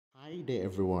Hi there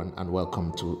everyone and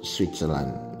welcome to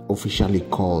Switzerland, officially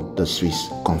called the Swiss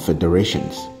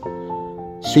Confederations.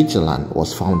 Switzerland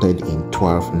was founded in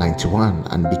 1291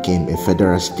 and became a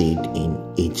federal state in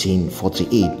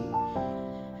 1848.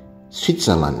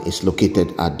 Switzerland is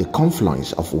located at the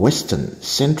confluence of Western,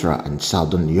 Central and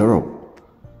Southern Europe.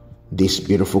 This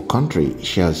beautiful country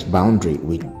shares boundary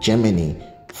with Germany,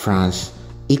 France,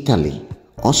 Italy,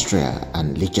 Austria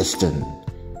and Liechtenstein.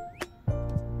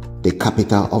 The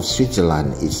capital of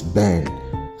Switzerland is Bern,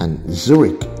 and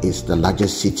Zurich is the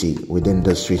largest city within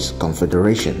the Swiss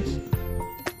Confederation.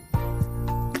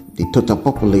 The total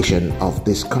population of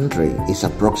this country is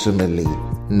approximately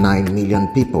 9 million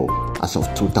people as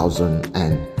of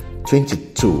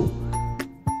 2022.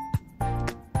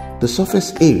 The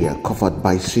surface area covered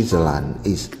by Switzerland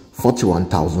is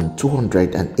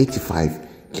 41,285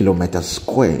 kilometers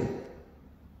square.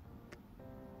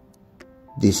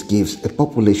 This gives a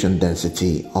population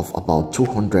density of about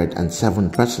 207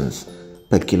 persons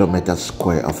per kilometer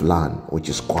square of land, which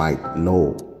is quite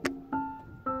low.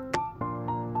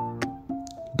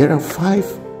 There are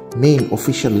 5 main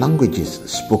official languages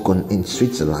spoken in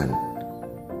Switzerland: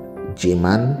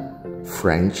 German,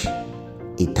 French,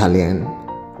 Italian,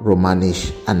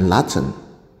 Romanish, and Latin.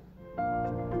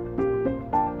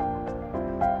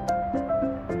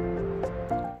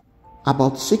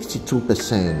 About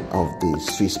 62% of the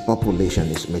Swiss population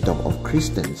is made up of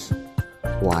Christians,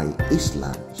 while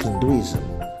Islam, Hinduism,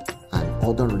 and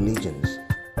other religions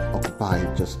occupy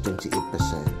just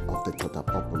 28% of the total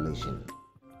population.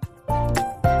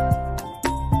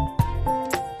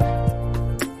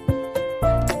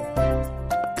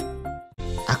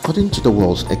 According to the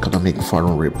World Economic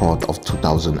Forum report of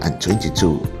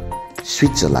 2022,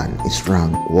 Switzerland is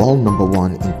ranked world number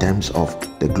 1 in terms of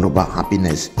the Global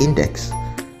Happiness Index,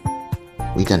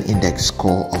 with an index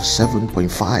score of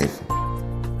 7.5.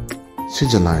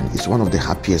 Switzerland is one of the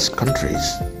happiest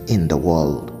countries in the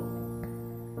world.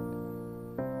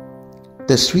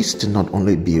 The Swiss do not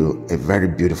only build a very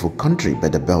beautiful country,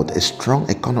 but they build a strong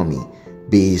economy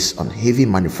based on heavy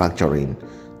manufacturing,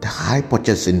 the high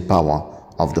purchasing power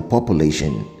of the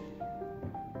population.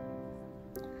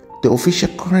 The official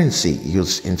currency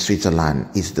used in Switzerland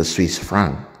is the Swiss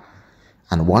franc,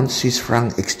 and 1 Swiss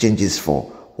franc exchanges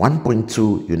for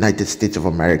 1.2 United States of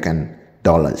American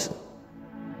dollars.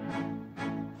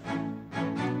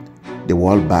 The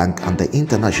World Bank and the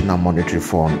International Monetary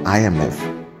Fund (IMF)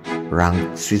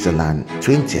 ranked Switzerland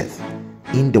 20th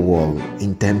in the world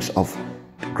in terms of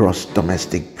gross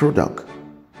domestic product.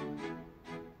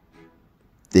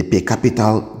 The per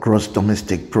capita gross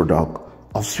domestic product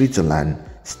of Switzerland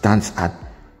stands at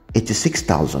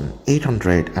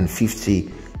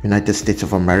 86,850 United States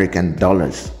of American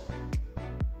dollars,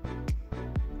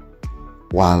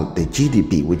 while the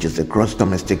GDP, which is the gross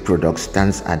domestic product,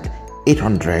 stands at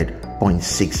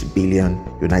 800.6 billion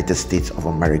United States of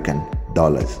American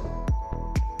dollars.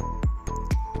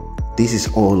 This is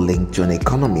all linked to an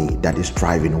economy that is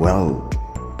thriving well.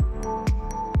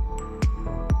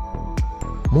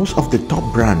 Most of the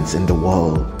top brands in the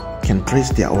world can trace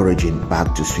their origin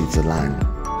back to Switzerland.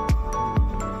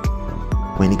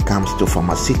 When it comes to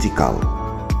pharmaceutical,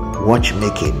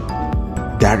 watchmaking,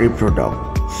 dairy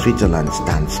product, Switzerland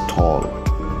stands tall.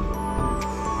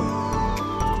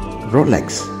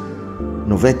 Rolex,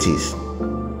 Novartis,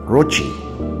 Roche,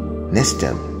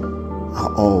 Nestle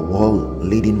are all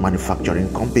world-leading manufacturing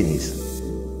companies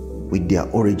with their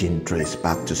origin traced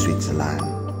back to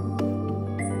Switzerland.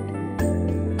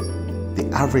 The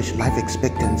average life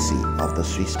expectancy of the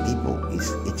Swiss people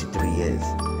is 83 years,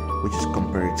 which is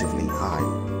comparatively high.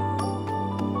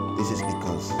 This is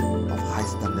because of high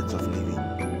standards of living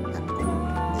and good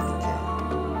Medicare.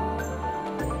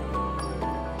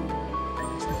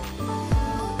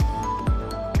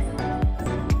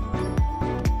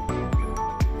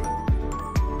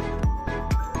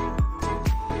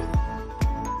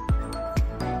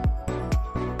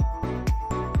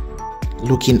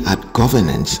 Looking at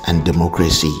governance and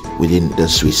democracy within the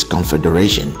Swiss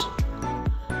Confederation,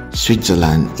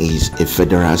 Switzerland is a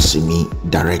federal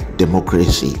semi-direct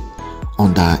democracy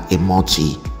under a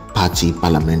multi-party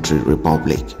parliamentary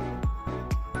republic.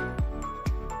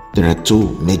 There are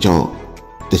 2 major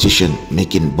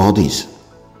decision-making bodies: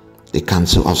 the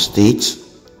Council of States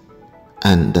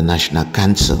and the National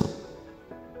Council.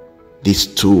 These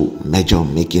 2 major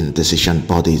making decision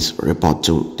bodies report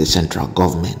to the central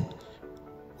government,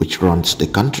 which runs the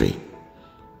country.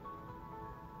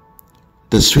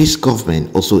 The Swiss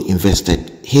government also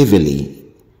invested heavily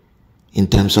in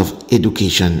terms of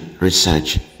education,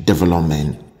 research,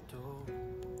 development,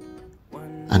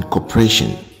 and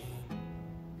cooperation.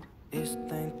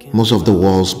 Most of the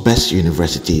world's best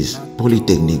universities,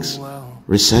 polytechnics,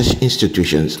 research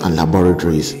institutions and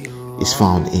laboratories is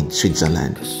found in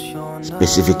Switzerland,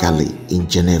 specifically in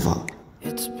Geneva.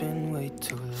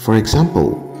 For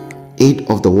example, 8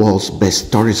 of the world's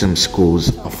best tourism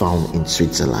schools are found in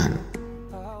Switzerland.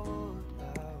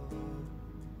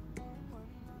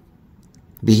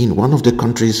 Being one of the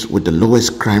countries with the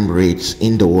lowest crime rates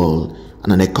in the world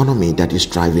and an economy that is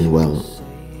thriving well,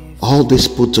 all this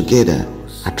put together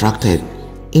attracted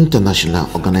international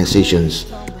organizations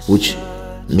which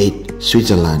made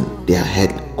Switzerland their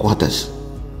headquarters.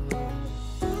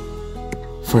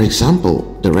 For example,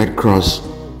 the Red Cross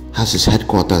has its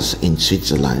headquarters in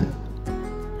Switzerland.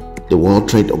 The World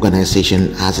Trade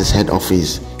Organization has its head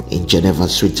office in Geneva,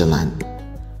 Switzerland.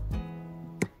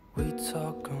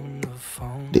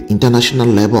 The International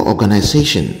Labour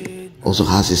Organization also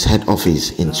has its head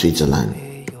office in Switzerland.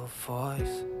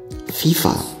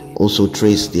 FIFA also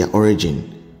traced their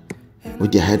origin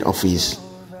with their head office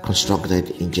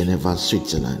constructed in Geneva,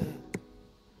 Switzerland.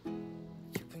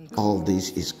 All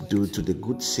this is due to the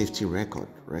good safety record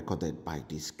recorded by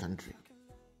this country.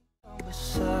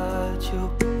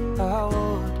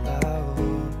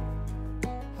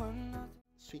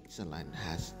 Switzerland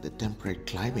has the temperate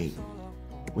climate,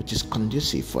 which is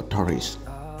conducive for tourists,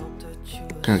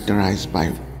 characterized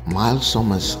by mild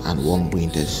summers and warm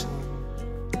winters.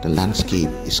 The landscape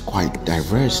is quite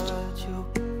diverse.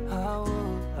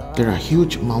 There are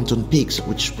huge mountain peaks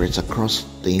which spread across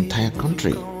the entire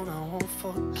country,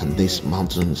 and these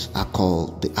mountains are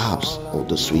called the Alps or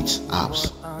the Swiss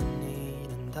Alps.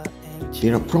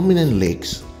 There are prominent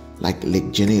lakes like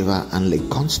Lake Geneva and Lake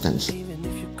Constance,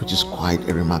 which is quite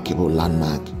a remarkable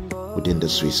landmark within the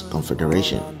Swiss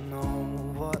Confederation.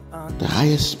 The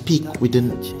highest peak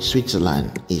within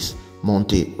Switzerland is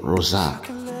Monte Rosa,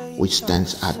 which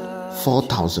stands at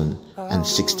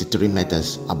 4,063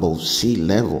 meters above sea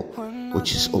level,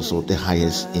 which is also the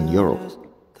highest in Europe.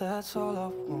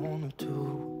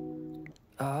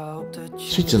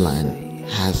 Switzerland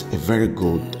has a very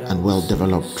good and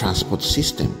well-developed transport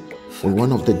system with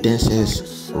one of the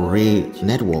densest rail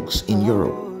networks in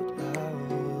Europe.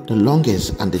 The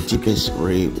longest and the deepest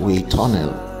railway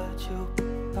tunnel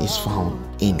is found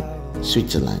in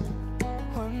Switzerland.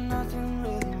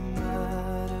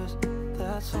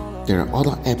 There are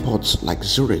other airports like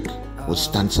Zurich, which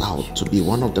stands out to be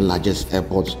one of the largest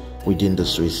airports within the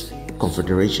Swiss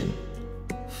Confederation.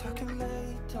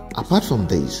 Apart from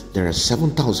this, there are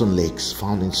 7,000 lakes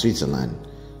found in Switzerland,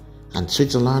 and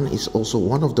Switzerland is also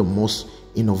one of the most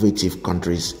innovative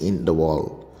countries in the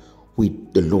world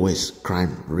with the lowest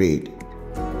crime rate.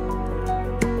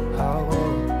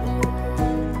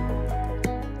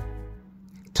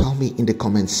 Tell me in the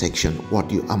comment section what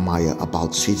you admire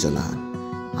about Switzerland,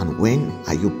 and when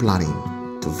are you planning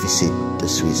to visit the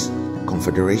Swiss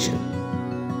Confederation?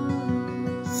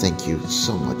 Thank you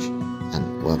so much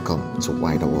and welcome to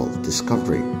Wider World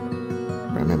Discovery.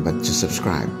 Remember to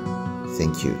subscribe.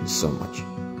 Thank you so much.